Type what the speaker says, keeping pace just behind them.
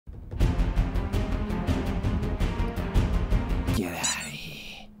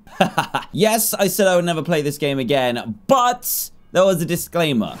Yes, I said I would never play this game again, but there was a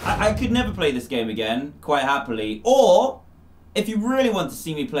disclaimer. I could never play this game again, quite happily. Or, if you really want to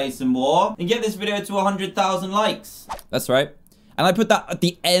see me play some more, then get this video to 100,000 likes. That's right. And I put that at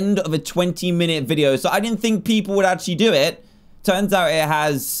the end of a 20-minute video, so I didn't think people would actually do it. Turns out it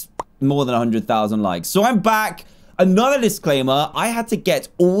has more than 100,000 likes. So I'm back. Another disclaimer, I had to get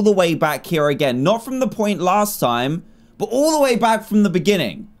all the way back here again. Not from the point last time, but all the way back from the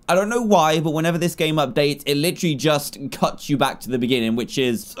beginning. I don't know why, but whenever this game updates, it literally just cuts you back to the beginning, which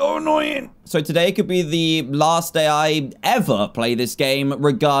is so annoying. So today could be the last day I ever play this game,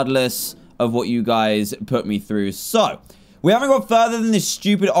 regardless of what you guys put me through. So, we haven't got further than this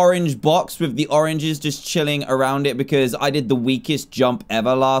stupid orange box with the oranges just chilling around it because I did the weakest jump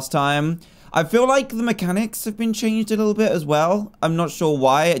ever last time. I feel like the mechanics have been changed a little bit as well. I'm not sure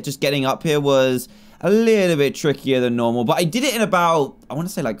why. Just getting up here was a little bit trickier than normal, but I did it in about, I want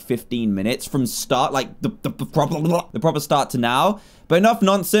to say like 15 minutes from start, like the proper start to now. But enough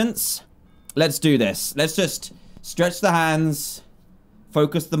nonsense. Let's do this. Let's just stretch the hands,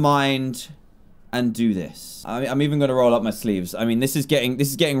 focus the mind, and do this. I'm even going to roll up my sleeves. I mean, this is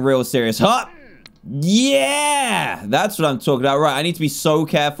getting real serious. Huh? Yeah! That's what I'm talking about. Right, I need to be so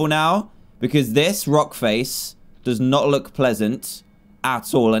careful now because this rock face does not look pleasant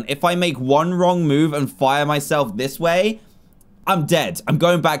at all. And if I make one wrong move and fire myself this way, I'm dead. I'm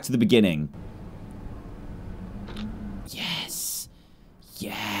going back to the beginning. Yes.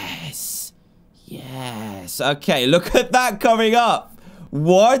 Yes. Yes. Okay, look at that coming up.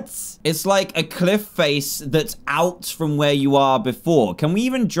 What? It's like a cliff face that's out from where you are before. Can we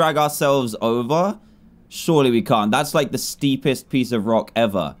even drag ourselves over? Surely we can't. That's like the steepest piece of rock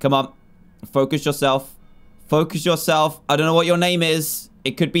ever. Come on. Focus yourself. Focus yourself. I don't know what your name is.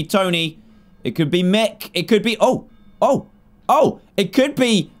 It could be Tony. It could be Mick. It could be... Oh. It could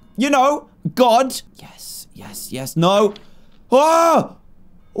be, you know, God. Yes. Yes. Yes. No. Oh!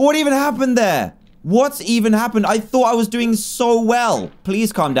 What even happened there? What even happened? I thought I was doing so well.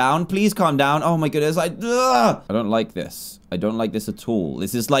 Please calm down. Please calm down. Oh my goodness. I don't like this. I don't like this at all.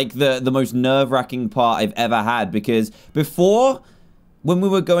 This is like the most nerve-wracking part I've ever had because before, when we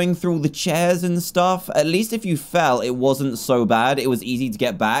were going through the chairs and stuff, at least if you fell, it wasn't so bad. It was easy to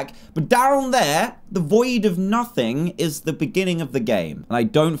get back. But down there, the void of nothing is the beginning of the game. And I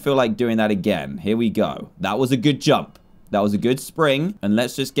don't feel like doing that again. Here we go. That was a good jump. That was a good spring. And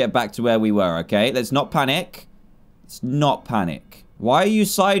let's just get back to where we were, okay? Let's not panic. Let's not panic. Why are you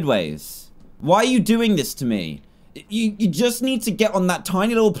sideways? Why are you doing this to me? You just need to get on that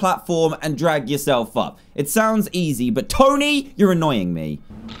tiny little platform and drag yourself up. It sounds easy, but Tony, you're annoying me.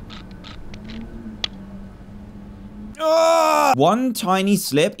 One tiny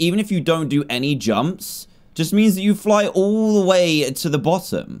slip, even if you don't do any jumps, just means that you fly all the way to the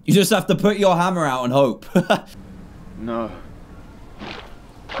bottom. You just have to put your hammer out and hope. No.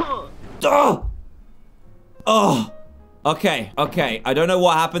 Oh. Okay. I don't know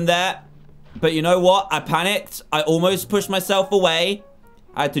what happened there. But you know what? I panicked. I almost pushed myself away.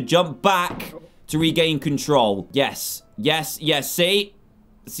 I had to jump back to regain control. Yes. See,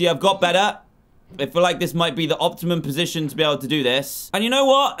 I've got better. I feel like this might be the optimum position to be able to do this. And you know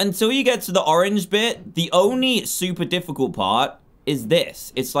what? Until you get to the orange bit, the only super difficult part is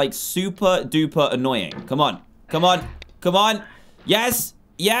this. It's like super duper annoying. Come on. Yes.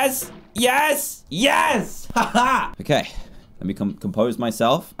 Haha. Okay. Let me compose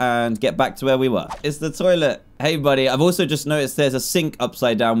myself and get back to where we were. It's the toilet. Hey, buddy. I've also just noticed there's a sink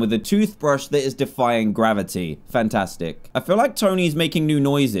upside down with a toothbrush that is defying gravity. Fantastic. I feel like Tony's making new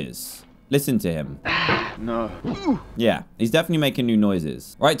noises. Listen to him. No. Yeah, he's definitely making new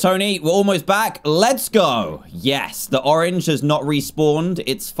noises. All right, Tony, we're almost back. Let's go. Yes, the orange has not respawned.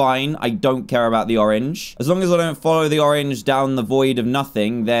 It's fine. I don't care about the orange. As long as I don't follow the orange down the void of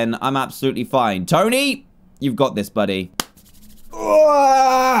nothing, then I'm absolutely fine. Tony, you've got this, buddy.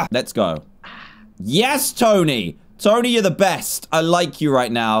 Let's go. Yes, Tony. Tony, you're the best. I like you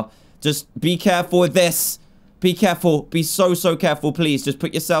right now. Just be careful with this. Be careful. Be so careful, please. Just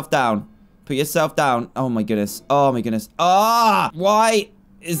put yourself down. Put yourself down. Oh, my goodness. Oh, my goodness. Why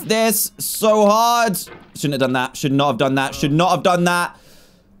is this so hard? Shouldn't have done that. Should not have done that. Should not have done that.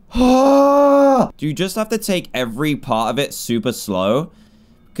 Do you just have to take every part of it super slow?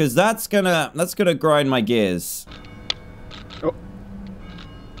 Because that's gonna grind my gears.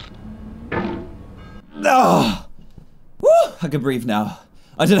 Oh. Woo, I can breathe now.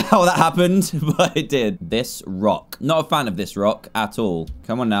 I don't know how that happened, but it did. This rock. Not a fan of this rock at all.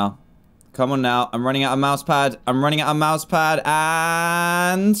 Come on now. Come on now. I'm running out of mouse pad. I'm running out of mouse pad.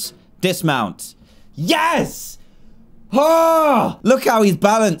 And dismount. Yes! Ah! Look how he's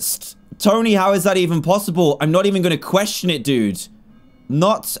balanced. Tony, how is that even possible? I'm not even going to question it, dude.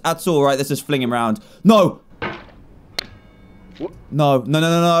 Not at all. Right, let's just fling him around. No! No, no, no,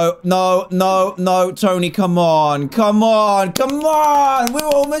 no, no, no, no, Tony, come on, come on, come on, we're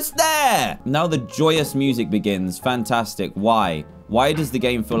almost there. Now the joyous music begins. Fantastic. Why? Why does the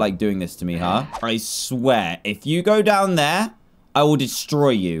game feel like doing this to me, huh? I swear, if you go down there, I will destroy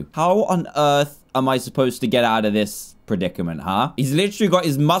you. How on earth am I supposed to get out of this predicament, huh? He's literally got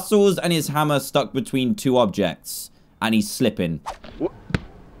his muscles and his hammer stuck between two objects, and he's slipping.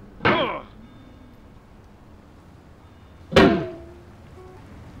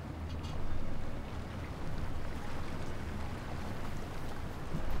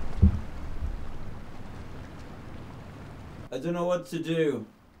 I don't know what to do.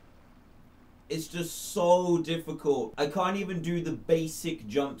 It's just so difficult. I can't even do the basic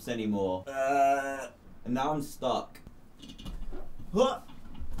jumps anymore. And now I'm stuck. Huh.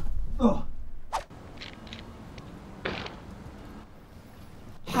 Oh.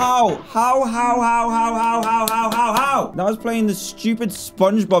 How? Now I was playing the stupid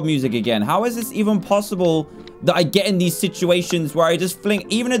SpongeBob music again. How is this even possible that I get in these situations where I just fling,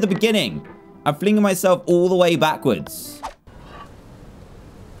 even at the beginning, I'm flinging myself all the way backwards.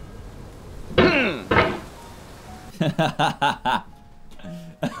 Out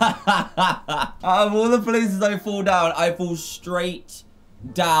of all the places I fall down, I fall straight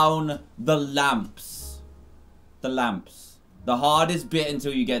down the lamps. The lamps. The hardest bit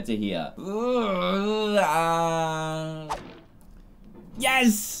until you get to here.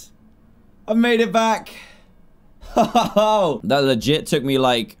 Yes! I made it back. That legit took me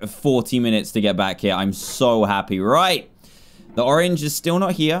like 40 minutes to get back here. I'm so happy. Right. The orange is still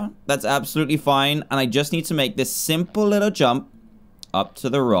not here. That's absolutely fine. And I just need to make this simple little jump up to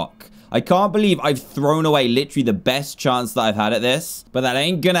the rock. I can't believe I've thrown away literally the best chance that I've had at this. But that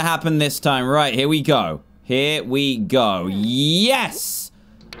ain't gonna happen this time. Right, here we go. Here we go. Yes!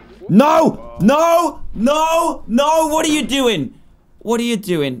 No! No! No! No! What are you doing? What are you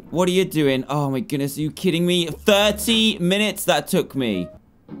doing? What are you doing? Oh my goodness, are you kidding me? 30 minutes that took me.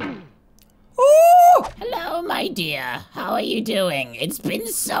 Ooh! Hello, my dear. How are you doing? It's been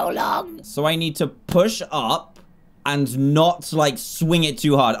so long. So I need to push up and not, like, swing it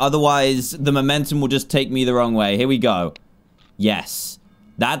too hard. Otherwise, the momentum will just take me the wrong way. Here we go. Yes.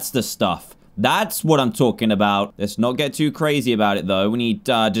 That's the stuff. That's what I'm talking about. Let's not get too crazy about it, though. We need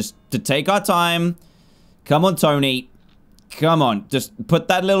just to take our time. Come on, Tony. Come on. Just put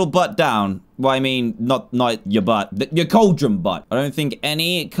that little butt down. Well, I mean, not your butt. Your cauldron butt. I don't think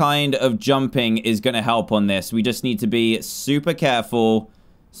any kind of jumping is going to help on this. We just need to be super careful,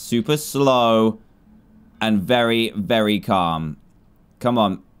 super slow, and very, very calm. Come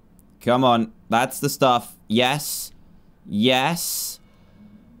on. Come on. That's the stuff. Yes. Yes.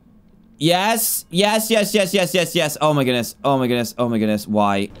 Yes. Yes, yes, yes, yes, yes, yes. Oh my goodness. Oh my goodness. Oh my goodness.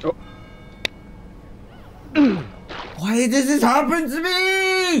 Why? Oh. Why does this happen to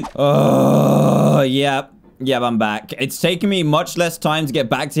me? Oh, yep. Yep, I'm back. It's taken me much less time to get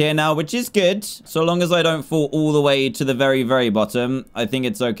back to here now, which is good. So long as I don't fall all the way to the very, very bottom, I think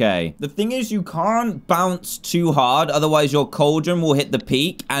it's okay. The thing is, you can't bounce too hard. Otherwise, your cauldron will hit the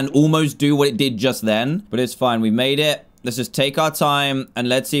peak and almost do what it did just then. But it's fine. We made it. Let's just take our time and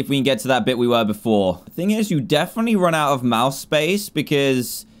let's see if we can get to that bit we were before. The thing is, you definitely run out of mouse space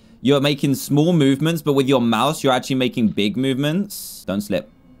because you're making small movements, but with your mouse, you're actually making big movements. Don't slip.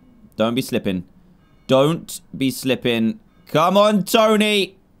 Don't be slipping. Don't be slipping. Come on,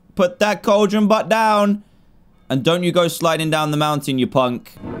 Tony. Put that cauldron butt down. And don't you go sliding down the mountain, you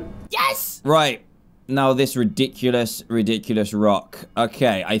punk. Yes! Right. Now this ridiculous, ridiculous rock.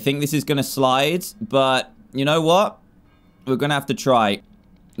 Okay, I think this is going to slide, but you know what? We're going to have to try.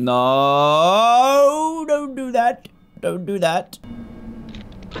 No, don't do that. Don't do that.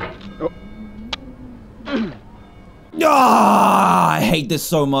 Oh. Ah, I hate this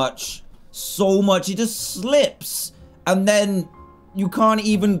so much. So much. It just slips. And then you can't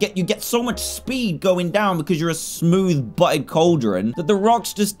even get... You get so much speed going down because you're a smooth-butted cauldron that the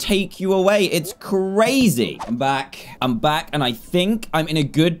rocks just take you away. It's crazy. I'm back. I'm back. And I think I'm in a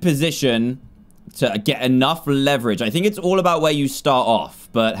good position to get enough leverage. I think it's all about where you start off.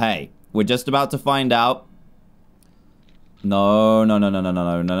 But hey, we're just about to find out. No, no, no, no, no,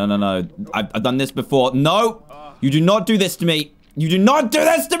 no, no, no, no, no. I've done this before. No, you do not do this to me. You do not do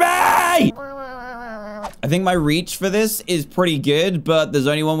this to me! I think my reach for this is pretty good, but there's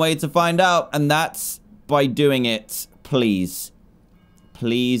only one way to find out, and that's by doing it. Please.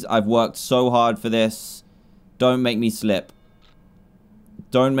 Please, I've worked so hard for this. Don't make me slip.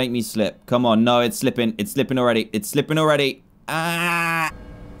 Don't make me slip. Come on. No, it's slipping. It's slipping already. It's slipping already. Ah!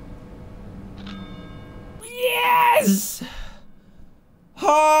 Yes!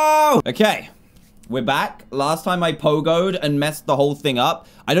 Oh! Okay. We're back. Last time I pogoed and messed the whole thing up.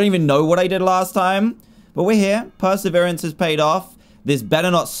 I don't even know what I did last time. But we're here. Perseverance has paid off. This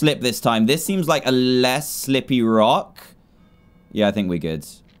better not slip this time. This seems like a less slippy rock. Yeah, I think we're good.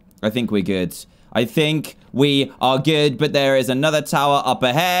 I think we're good. I think we are good, but there is another tower up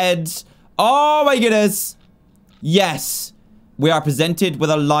ahead. Oh my goodness. Yes. We are presented with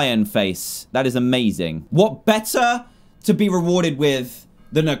a lion face. That is amazing. What better to be rewarded with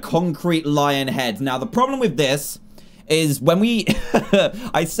than a concrete lion head? Now, the problem with this is when we...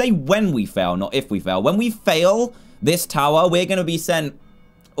 I say when we fail, not if we fail. When we fail this tower, we're going to be sent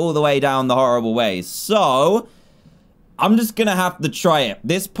all the way down the horrible ways. So, I'm just going to have to try it.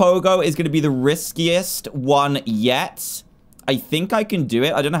 This pogo is going to be the riskiest one yet. I think I can do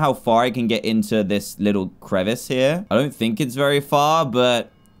it. I don't know how far I can get into this little crevice here. I don't think it's very far,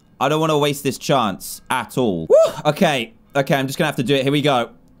 but I don't want to waste this chance at all. Woo! Okay. Okay, I'm just going to have to do it. Here we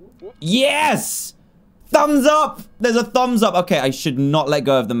go. Yes! Thumbs up! There's a thumbs up. Okay, I should not let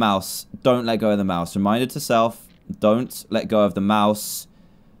go of the mouse. Don't let go of the mouse. Reminder to self. Don't let go of the mouse.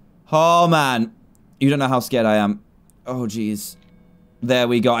 Oh, man. You don't know how scared I am. Oh, jeez. There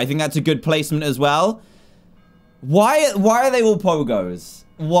we go. I think that's a good placement as well. Why are they all pogos?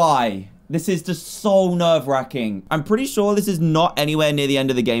 Why? This is just so nerve-wracking. I'm pretty sure this is not anywhere near the end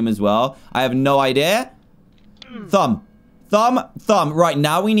of the game as well. I have no idea. Thumb. Thumb. Thumb. Right,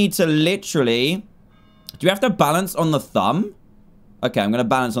 now we need to literally... Do we have to balance on the thumb? Okay, I'm going to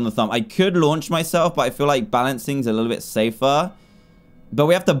balance on the thumb. I could launch myself, but I feel like balancing's a little bit safer. But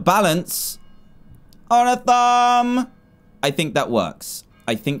we have to balance on a thumb. I think that works.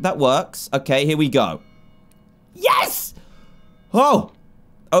 I think that works. Okay, here we go. Yes! Oh!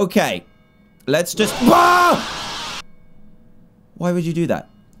 Okay. Let's just... Ah! Why would you do that?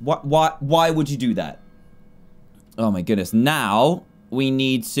 Why would you do that? Oh my goodness. Now, we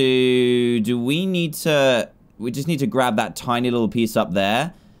need to... Do we need to... We just need to grab that tiny little piece up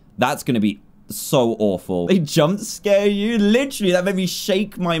there. That's going to be so awful. They jump scare you? Literally, that made me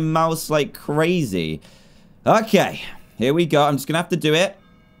shake my mouse like crazy. Okay, here we go. I'm just going to have to do it.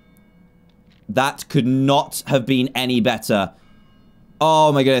 That could not have been any better.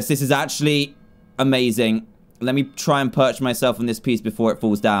 Oh my goodness, this is actually amazing. Let me try and perch myself on this piece before it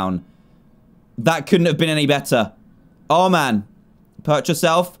falls down. That couldn't have been any better. Oh man. Perch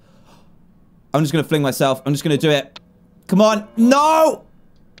yourself. I'm just going to fling myself. I'm just going to do it. Come on. No!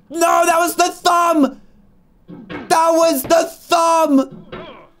 No, that was the thumb! That was the thumb!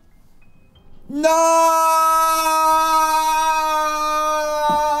 No!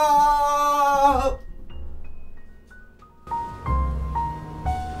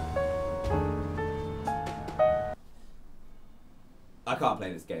 I can't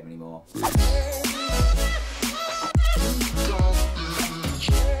play this game anymore.